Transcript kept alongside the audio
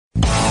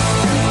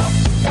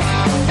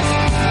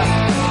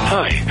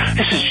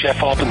This is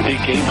Jeff Altman, Big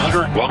Game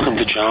Hunter. Welcome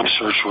to Job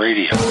Search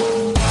Radio.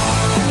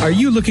 Are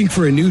you looking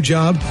for a new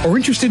job or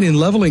interested in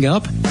leveling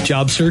up?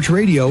 Job Search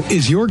Radio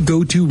is your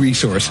go-to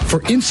resource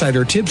for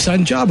insider tips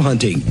on job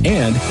hunting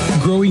and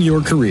growing your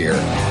career.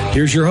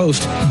 Here's your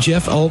host,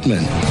 Jeff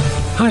Altman.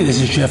 Hi,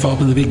 this is Jeff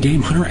Altman, the Big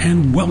Game Hunter,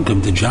 and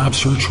welcome to Job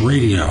Search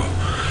Radio.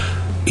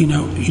 You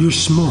know, you're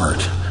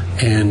smart,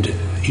 and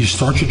you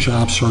start your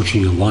job search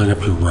and you line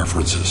up your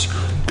references.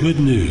 Good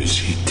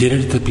news, you did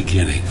it at the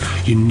beginning.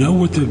 You know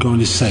what they're going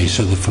to say,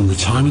 so that from the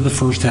time of the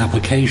first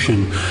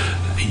application,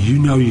 you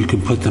know you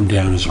can put them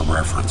down as a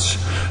reference.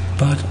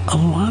 But a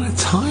lot of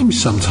time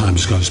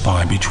sometimes goes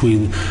by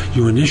between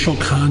your initial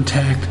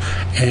contact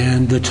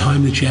and the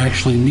time that you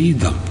actually need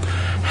them.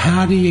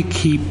 How do you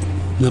keep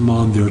them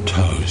on their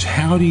toes?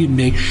 How do you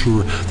make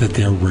sure that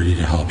they're ready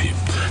to help you?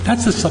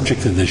 That's the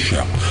subject of this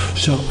show.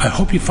 So I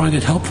hope you find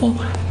it helpful.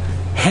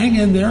 Hang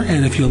in there,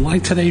 and if you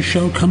like today's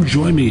show, come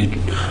join me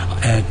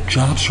at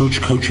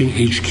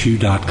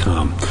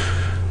JobSearchCoachingHQ.com.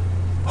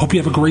 Hope you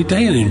have a great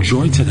day and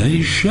enjoy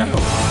today's show.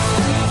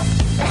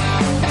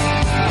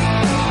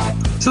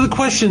 So the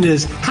question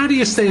is, how do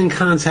you stay in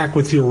contact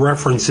with your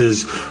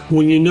references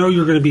when you know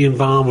you're going to be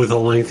involved with a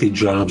lengthy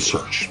job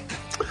search?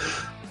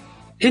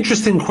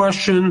 Interesting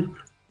question.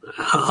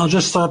 I'll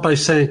just start by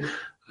saying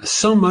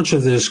so much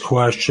of this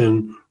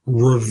question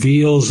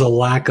reveals a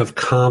lack of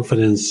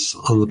confidence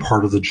on the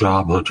part of the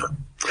job hunter.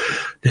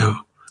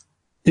 Now,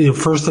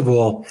 first of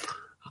all,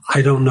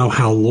 I don't know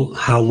how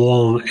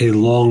long a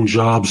long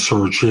job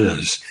search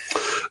is,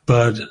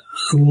 but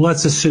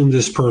let's assume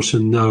this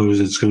person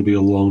knows it's going to be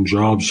a long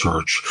job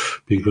search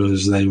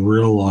because they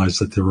realize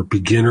that they're a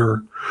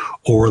beginner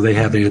or they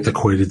have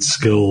antiquated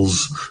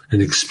skills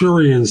and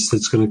experience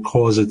that's going to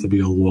cause it to be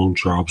a long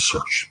job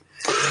search.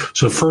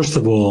 So first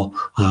of all,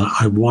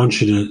 I want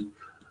you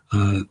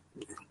to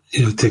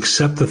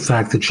accept the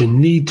fact that you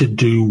need to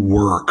do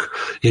work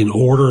in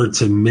order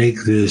to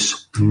make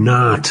this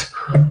not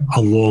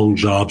a long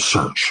job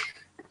search.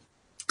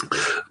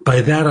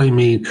 By that I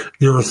mean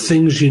there are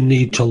things you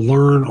need to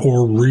learn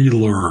or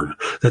relearn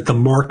that the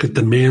market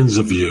demands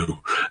of you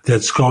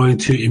that's going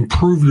to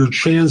improve your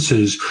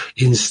chances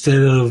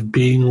instead of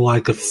being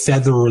like a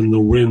feather in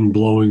the wind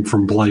blowing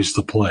from place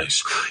to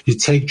place. You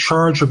take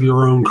charge of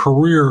your own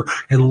career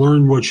and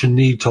learn what you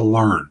need to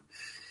learn.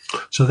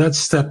 So that's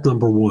step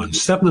number one.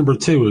 Step number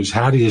two is,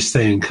 how do you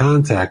stay in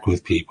contact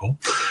with people?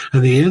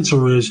 And the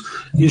answer is,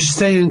 you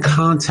stay in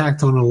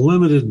contact on a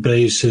limited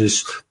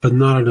basis, but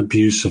not an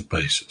abusive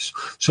basis.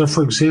 So,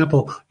 for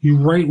example, you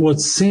write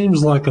what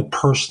seems like a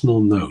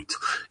personal note.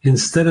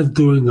 Instead of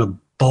doing a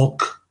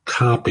bulk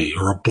copy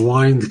or a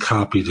blind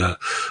copy to,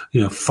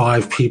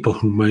 5 people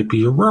who might be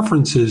your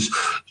references,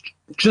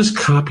 just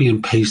copy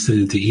and paste it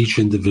into each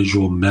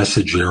individual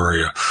message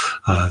area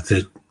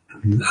that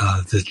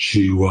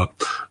you are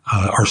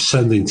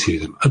sending to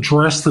them.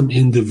 Address them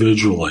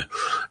individually.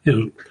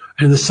 And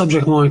the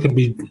subject line can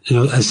be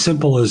as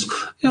simple as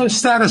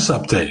status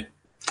update.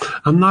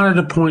 I'm not at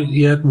a point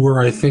yet where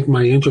I think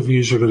my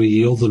interviews are going to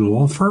yield an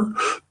offer,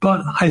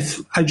 but I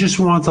just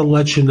want to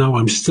let you know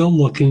I'm still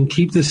looking.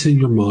 Keep this in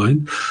your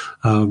mind.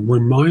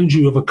 Remind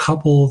you of a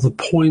couple of the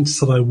points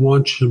that I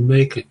want you to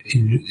make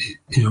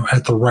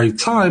at the right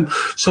time,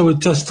 so it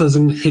just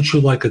doesn't hit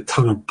you like a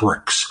ton of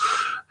bricks.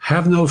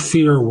 Have no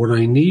fear. When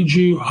I need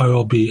you, I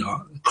will be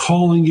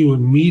calling you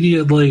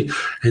immediately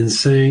and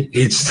saying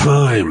it's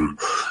time,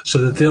 so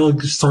that they'll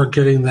start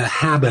getting the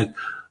habit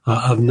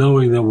of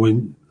knowing that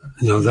when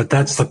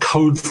that's the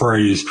code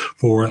phrase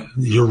for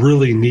you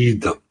really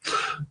need them.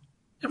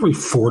 Every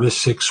 4 to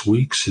 6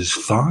 weeks is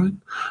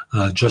fine,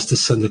 just to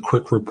send a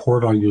quick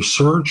report on your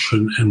search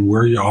and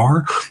where you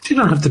are. You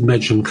don't have to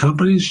mention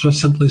companies.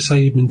 Just simply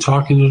say you've been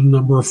talking to a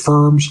number of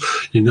firms.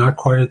 You're not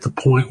quite at the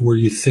point where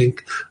you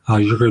think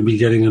you're going to be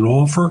getting an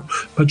offer,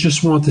 but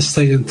just want to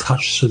stay in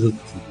touch so that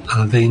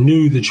they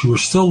knew that you were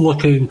still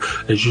looking,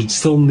 that you'd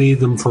still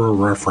need them for a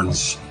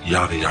reference,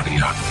 yada, yada,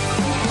 yada.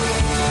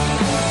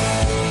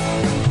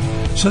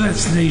 So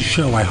that's today's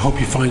show. I hope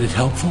you find it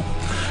helpful.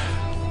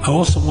 I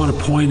also want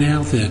to point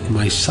out that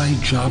my site,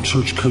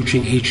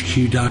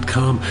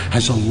 JobSearchCoachingHQ.com,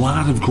 has a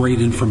lot of great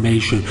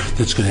information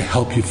that's going to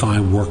help you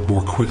find work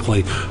more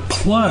quickly.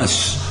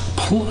 Plus,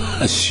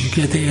 you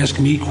get to ask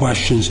me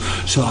questions,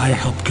 so I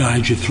help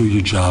guide you through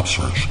your job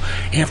search.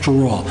 After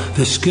all,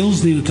 the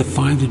skills needed to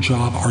find a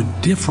job are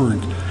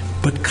different,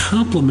 but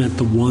complement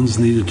the ones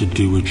needed to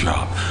do a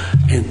job.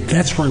 And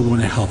that's where I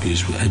want to help you,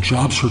 is at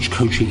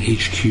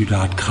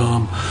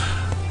JobSearchCoachingHQ.com.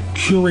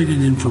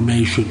 Curated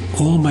information,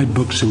 all my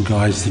books and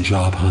guides to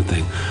job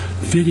hunting,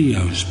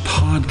 videos,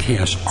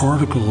 podcasts,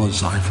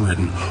 articles I've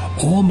written,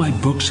 all my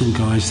books and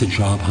guides to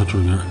job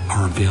hunting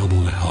are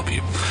available to help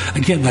you.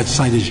 Again, that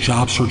site is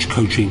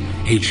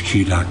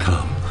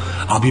JobSearchCoachingHQ.com.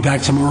 I'll be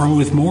back tomorrow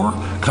with more.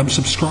 Come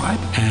subscribe,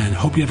 and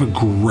hope you have a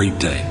great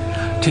day.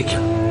 Take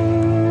care.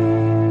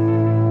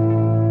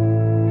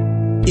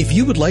 If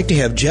you would like to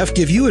have Jeff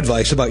give you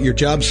advice about your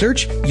job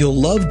search, you'll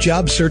love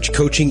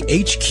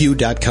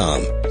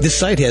JobSearchCoachingHQ.com. This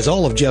site has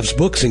all of Jeff's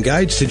books and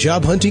guides to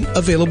job hunting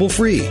available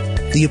free.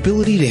 The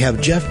ability to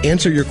have Jeff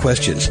answer your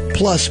questions,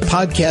 plus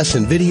podcasts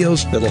and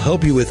videos that'll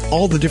help you with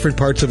all the different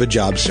parts of a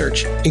job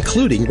search,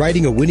 including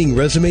writing a winning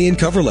resume and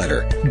cover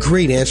letter,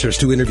 great answers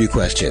to interview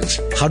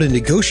questions, how to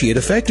negotiate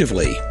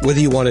effectively,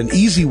 whether you want an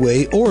easy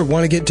way or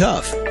want to get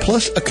tough,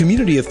 plus a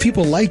community of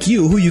people like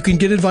you who you can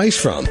get advice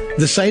from.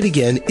 The site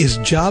again is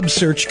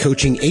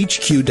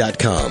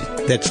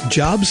jobsearchcoachinghq.com. That's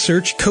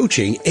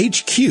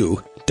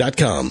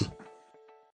jobsearchcoachinghq.com.